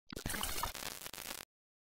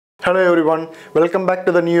Hello everyone, welcome back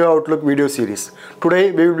to the new Outlook video series.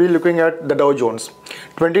 Today we will be looking at the Dow Jones.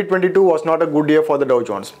 2022 was not a good year for the Dow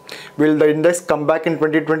Jones. Will the index come back in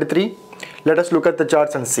 2023? Let us look at the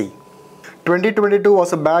charts and see. 2022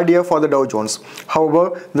 was a bad year for the Dow Jones.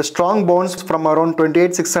 However, the strong bounce from around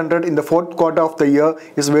 28,600 in the fourth quarter of the year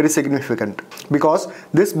is very significant because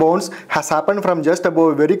this bounce has happened from just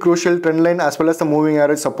above a very crucial trend line as well as the moving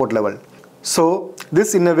average support level. So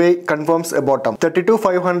this in a way confirms a bottom.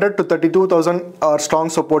 32,500 to 32,000 are strong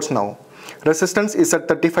supports now. Resistance is at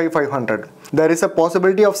 35,500. There is a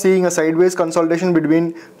possibility of seeing a sideways consolidation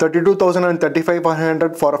between 32,000 and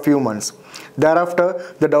 35,500 for a few months. Thereafter,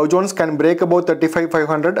 the Dow Jones can break above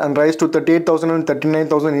 35,500 and rise to 38,000 and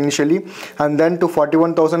 39,000 initially, and then to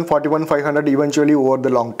 41,000, 41,500 eventually over the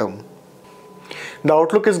long term. The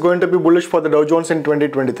outlook is going to be bullish for the Dow Jones in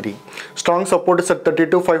 2023. Strong support is at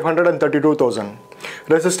 32,500 and 32,000.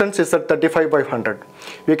 Resistance is at 35,500.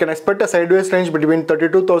 We can expect a sideways range between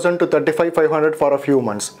 32,000 to 35,500 for a few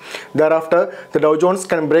months. Thereafter, the Dow Jones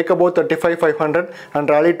can break above 35,500 and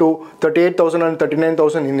rally to 38,000 and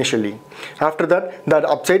 39,000 initially. After that, the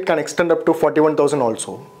upside can extend up to 41,000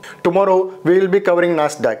 also. Tomorrow, we will be covering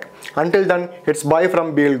Nasdaq. Until then, it's bye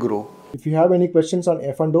from BL Guru. If you have any questions on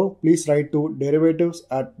F&O, please write to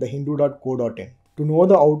derivatives@thehindu.co.in. To know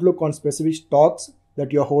the outlook on specific stocks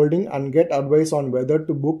that you are holding and get advice on whether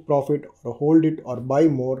to book profit or hold it or buy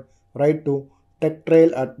more, write to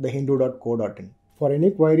techtrail@thehindu.co.in. For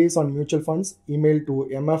any queries on mutual funds, email to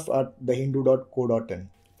mf@thehindu.co.in.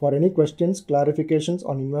 For any questions, clarifications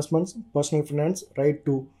on investments, personal finance, write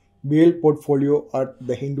to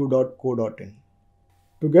blportfolio@thehindu.co.in.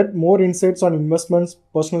 To get more insights on investments,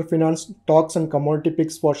 personal finance, stocks and commodity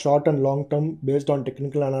picks for short and long term based on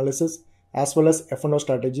technical analysis as well as F&O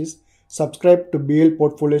strategies, subscribe to BL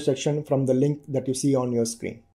Portfolio section from the link that you see on your screen.